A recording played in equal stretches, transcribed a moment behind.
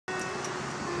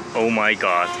Oh my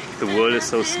god, the world is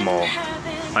so small.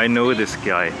 I know this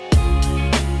guy.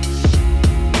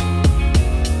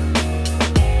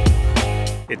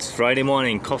 It's Friday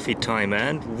morning, coffee time,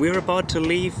 and we're about to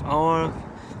leave our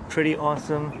pretty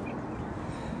awesome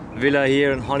villa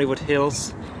here in Hollywood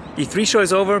Hills. E3 show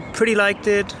is over, pretty liked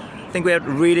it. I think we had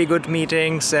really good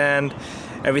meetings and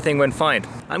everything went fine.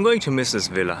 I'm going to miss this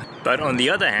villa. But on the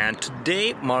other hand,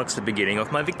 today marks the beginning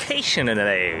of my vacation in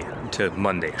LA until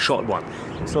Monday, short one.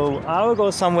 So I will go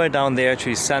somewhere down there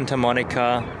to Santa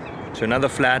Monica, to another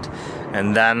flat,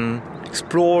 and then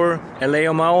explore LA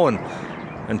on my own.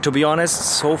 And to be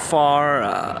honest, so far,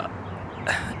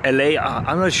 LA,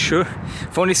 I'm not sure.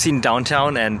 I've only seen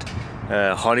downtown and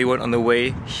Hollywood on the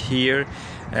way here.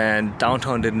 And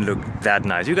downtown didn't look that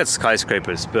nice. You got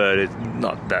skyscrapers, but it's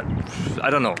not that, I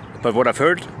don't know. But what I've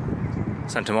heard,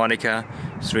 Santa Monica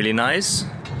is really nice.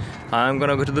 I'm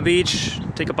gonna go to the beach,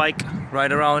 take a bike,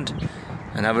 ride around,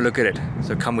 and have a look at it.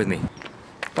 So come with me.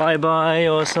 Bye bye,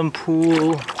 awesome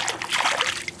pool.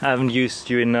 I haven't used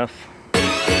you enough.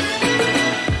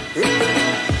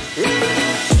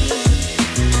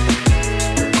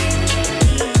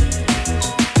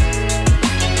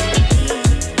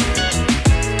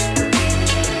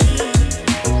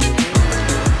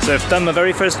 So I've done my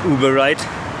very first Uber ride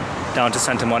down to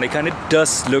Santa Monica, and it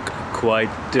does look quite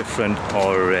different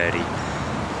already.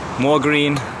 More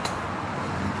green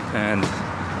and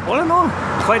all in all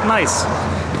quite nice.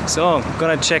 So I'm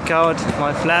gonna check out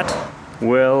my flat.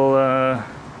 Well,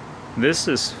 this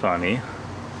is funny.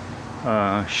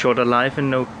 Shorter life and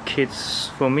no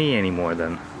kids for me anymore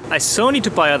then. I so need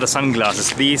to buy other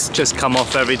sunglasses. These just come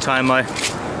off every time I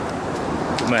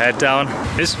put my head down.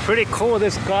 It's pretty cool.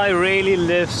 This guy really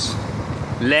lives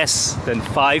less than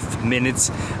 5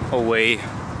 minutes away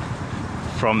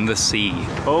from the sea.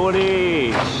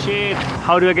 Holy shit!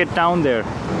 How do I get down there?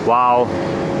 Wow!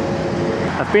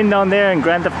 I've been down there in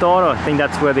Grand Theft Auto. I think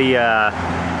that's where the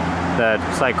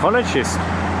psychologist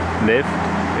lived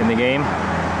in the game.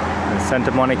 The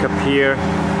Santa Monica Pier.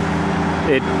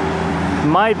 It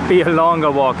might be a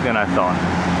longer walk than I thought.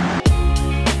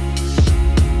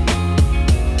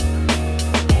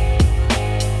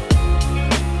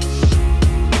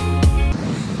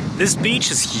 This beach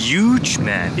is huge,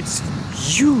 man. It's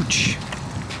huge.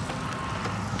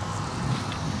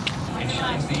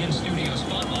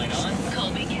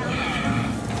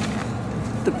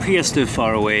 The pier's still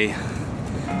far away,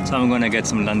 so I'm gonna get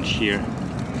some lunch here.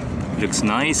 Looks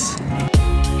nice.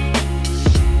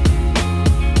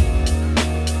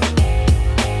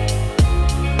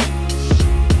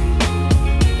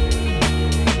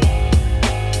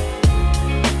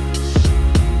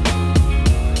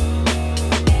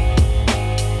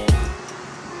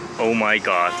 Oh my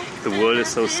god, the world is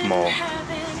so small.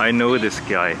 I know this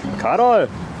guy. Karol!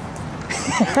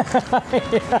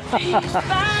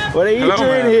 What are you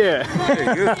doing here?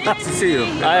 Hey, good to see you.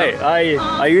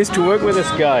 I used to work with this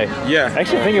guy. Yeah.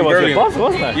 Actually, I think it was your boss,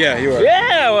 wasn't it? Yeah, you were.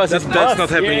 Yeah, it was his boss. That's not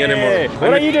happening anymore.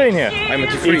 What are you doing here? I'm at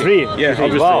E3. E3? Yeah,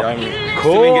 obviously. Wow.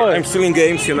 Cool. I'm still in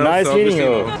games, you know. Nice so meeting you.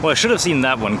 know. Well, I should have seen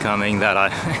that one coming, that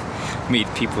I meet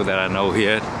people that I know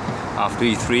here after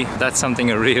E3. That's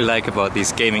something I really like about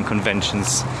these gaming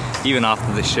conventions. Even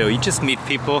after the show, you just meet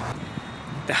people.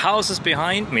 The houses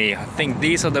behind me, I think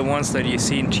these are the ones that you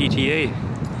see in GTA,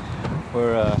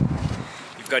 where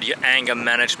you've got your anger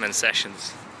management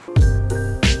sessions.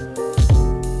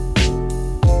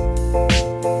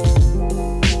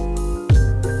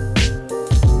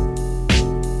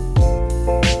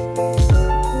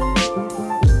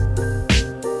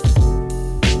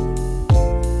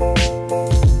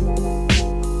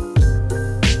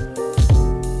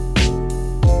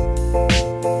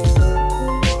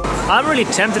 I'm really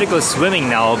tempted to go swimming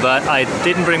now, but I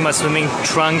didn't bring my swimming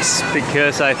trunks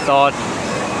because I thought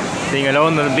being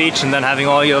alone on the beach and then having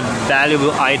all your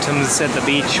valuable items at the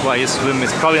beach while you swim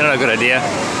is probably not a good idea.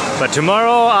 But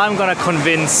tomorrow I'm gonna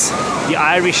convince the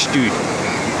Irish dude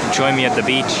to join me at the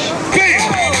beach.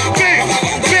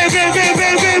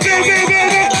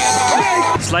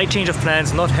 Slight change of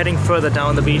plans, not heading further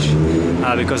down the beach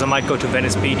because I might go to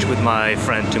Venice Beach with my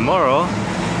friend tomorrow.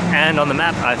 And on the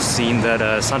map I've seen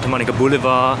that Santa Monica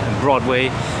Boulevard and Broadway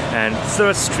and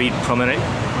 3rd Street Promenade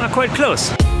are quite close.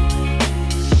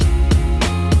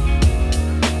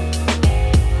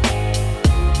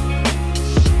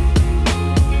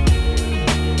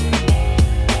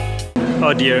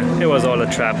 Oh dear, it was all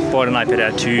a trap. Bought an iPad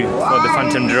Air 2 for the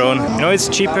Phantom drone. You know, it's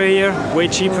cheaper here, way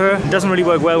cheaper. It doesn't really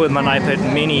work well with my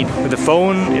iPad mini. With the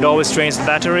phone, it always drains the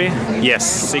battery.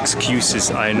 Yes,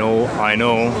 excuses, I know.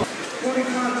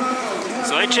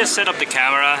 So I just set up the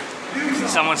camera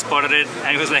someone spotted it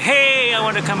and he was like, hey, I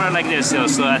want a camera like this. So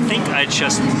I think I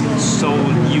just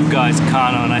sold you guys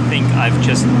Canon. I think I've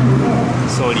just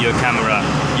sold you a camera.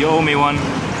 You owe me one.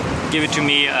 Give it to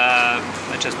me.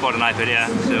 I just bought an iPad Air,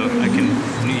 so I can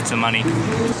need some money.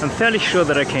 I'm fairly sure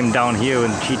that I came down here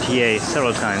in GTA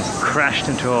several times, crashed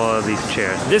into all these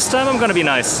chairs. This time I'm gonna be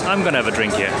nice. I'm gonna have a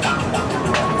drink here.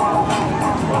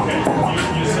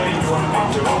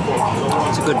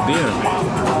 It's a good beer.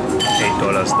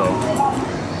 $8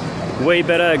 though. Way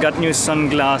better. I got new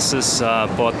sunglasses.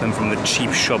 Bought them from the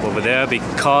cheap shop over there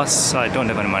because I don't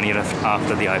have any money left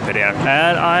after the iPad Air.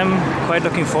 And I'm quite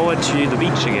looking forward to the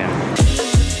beach again.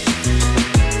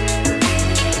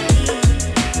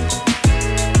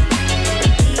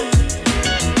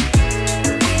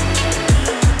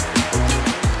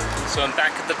 So I'm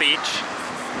back at the beach.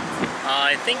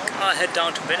 I think I'll head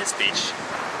down to Venice Beach.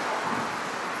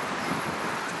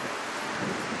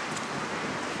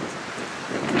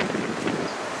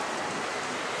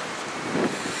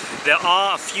 There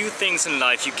are a few things in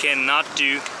life you cannot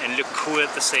do and look cool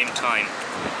at the same time.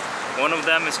 One of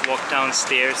them is walk down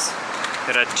stairs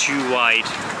that are too wide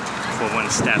for one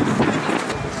step.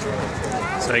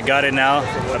 So I got it now,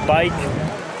 a bike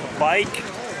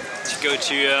to go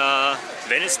to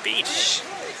Venice Beach.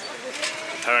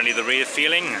 Apparently the real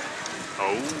feeling.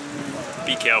 Oh,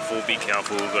 be careful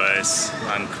guys,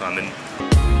 I'm coming.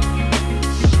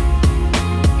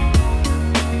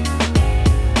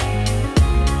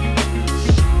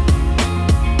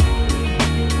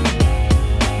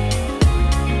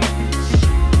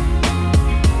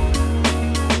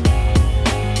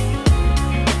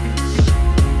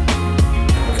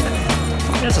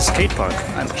 There's a skate park.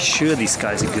 I'm sure these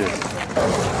guys are good.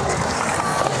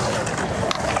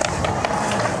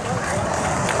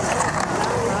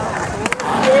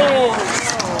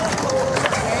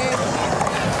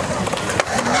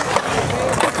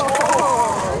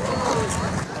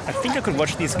 I think I could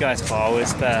watch these guys for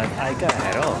hours, but I gotta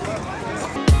head off.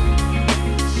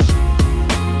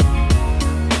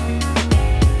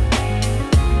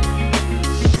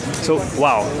 So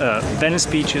wow, Venice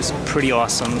Beach is pretty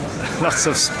awesome. Lots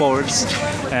of sports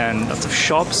and lots of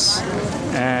shops,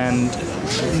 and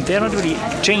they're not really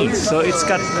chains, so it's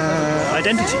got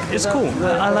identity. It's cool.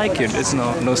 I like it. It's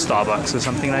no Starbucks or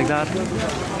something like that.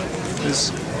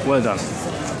 It's well done.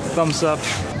 Thumbs up.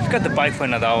 I've got the bike for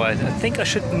another hour. I think I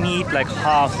should need like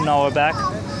half an hour back.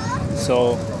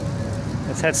 So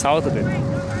let's head south a bit.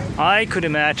 I could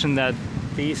imagine that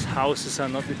these houses are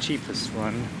not the cheapest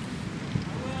one.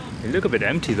 They look a bit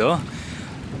empty though.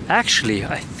 Actually,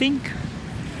 I think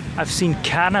I've seen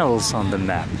canals on the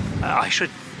map. I should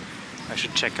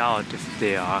check out if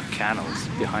there are canals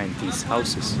behind these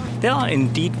houses. There are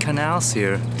indeed canals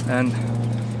here, and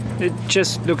it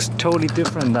just looks totally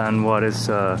different than what is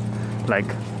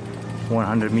like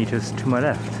 100 meters to my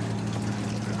left.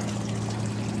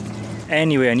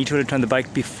 Anyway, I need to return the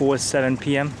bike before 7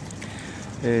 p.m.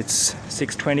 It's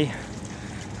 6:20.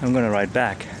 I'm gonna ride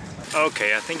back.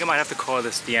 Okay, I think I might have to call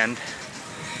this the end.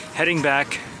 Heading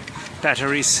back,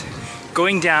 batteries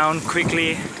going down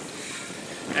quickly,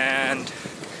 and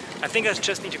I think I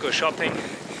just need to go shopping,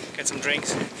 get some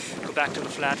drinks, go back to the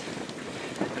flat,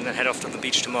 and then head off to the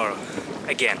beach tomorrow.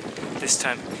 Again, this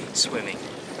time swimming.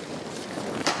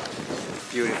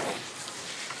 Beautiful.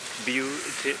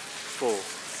 Beautiful.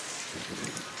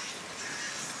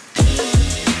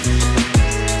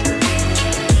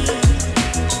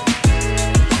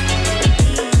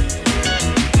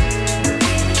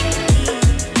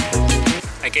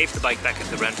 I gave the bike back at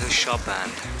the rental shop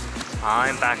and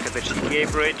I'm back at the GTA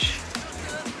bridge.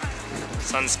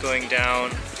 Sun's going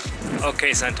down.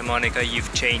 Okay, Santa Monica,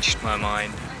 you've changed my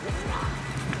mind.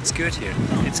 It's good here.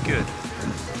 It's good.